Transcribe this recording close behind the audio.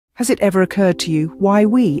Has it ever occurred to you why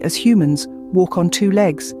we, as humans, walk on two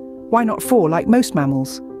legs? Why not four like most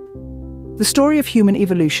mammals? The story of human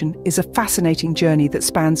evolution is a fascinating journey that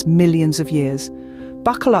spans millions of years.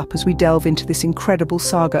 Buckle up as we delve into this incredible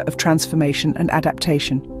saga of transformation and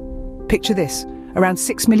adaptation. Picture this. Around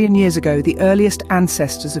 6 million years ago, the earliest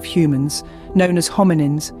ancestors of humans, known as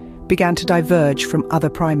hominins, began to diverge from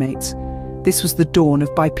other primates. This was the dawn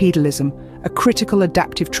of bipedalism, a critical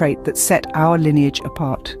adaptive trait that set our lineage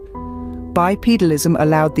apart. Bipedalism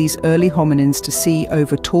allowed these early hominins to see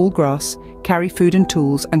over tall grass, carry food and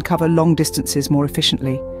tools, and cover long distances more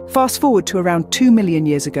efficiently. Fast forward to around 2 million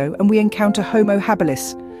years ago, and we encounter Homo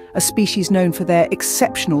habilis, a species known for their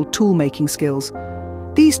exceptional tool-making skills.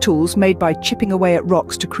 These tools, made by chipping away at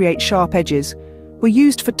rocks to create sharp edges, were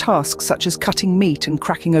used for tasks such as cutting meat and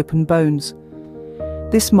cracking open bones.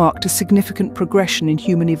 This marked a significant progression in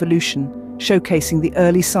human evolution, showcasing the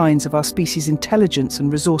early signs of our species' intelligence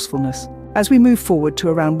and resourcefulness. As we move forward to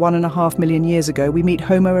around 1.5 million years ago, we meet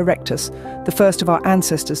Homo erectus, the first of our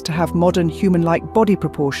ancestors to have modern human-like body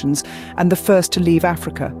proportions and the first to leave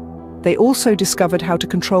Africa. They also discovered how to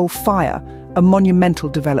control fire, a monumental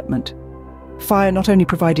development. Fire not only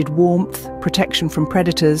provided warmth, protection from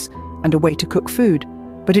predators, and a way to cook food,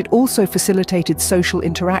 but it also facilitated social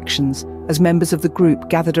interactions as members of the group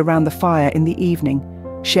gathered around the fire in the evening,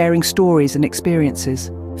 sharing stories and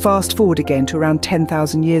experiences. Fast forward again to around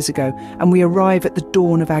 10,000 years ago, and we arrive at the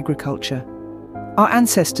dawn of agriculture. Our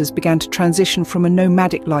ancestors began to transition from a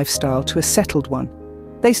nomadic lifestyle to a settled one.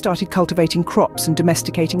 They started cultivating crops and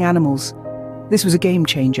domesticating animals. This was a game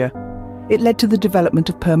changer. It led to the development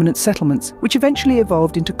of permanent settlements, which eventually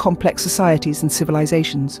evolved into complex societies and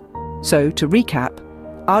civilizations. So, to recap,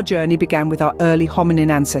 our journey began with our early hominin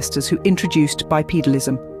ancestors who introduced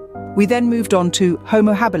bipedalism. We then moved on to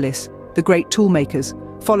Homo habilis, the great toolmakers,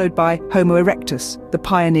 followed by Homo erectus, the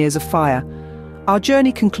pioneers of fire. Our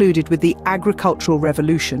journey concluded with the agricultural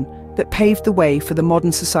revolution that paved the way for the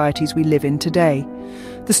modern societies we live in today.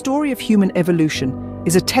 The story of human evolution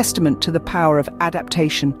is a testament to the power of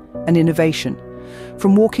adaptation and innovation.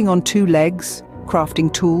 From walking on two legs,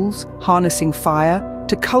 crafting tools, harnessing fire,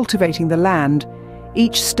 to cultivating the land,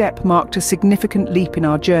 each step marked a significant leap in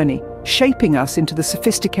our journey, shaping us into the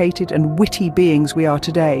sophisticated and witty beings we are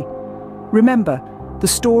today. Remember, the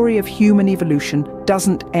story of human evolution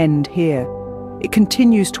doesn't end here. It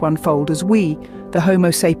continues to unfold as we, the Homo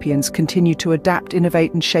sapiens, continue to adapt,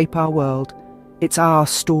 innovate, and shape our world. It's our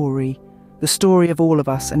story, the story of all of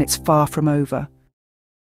us, and it's far from over.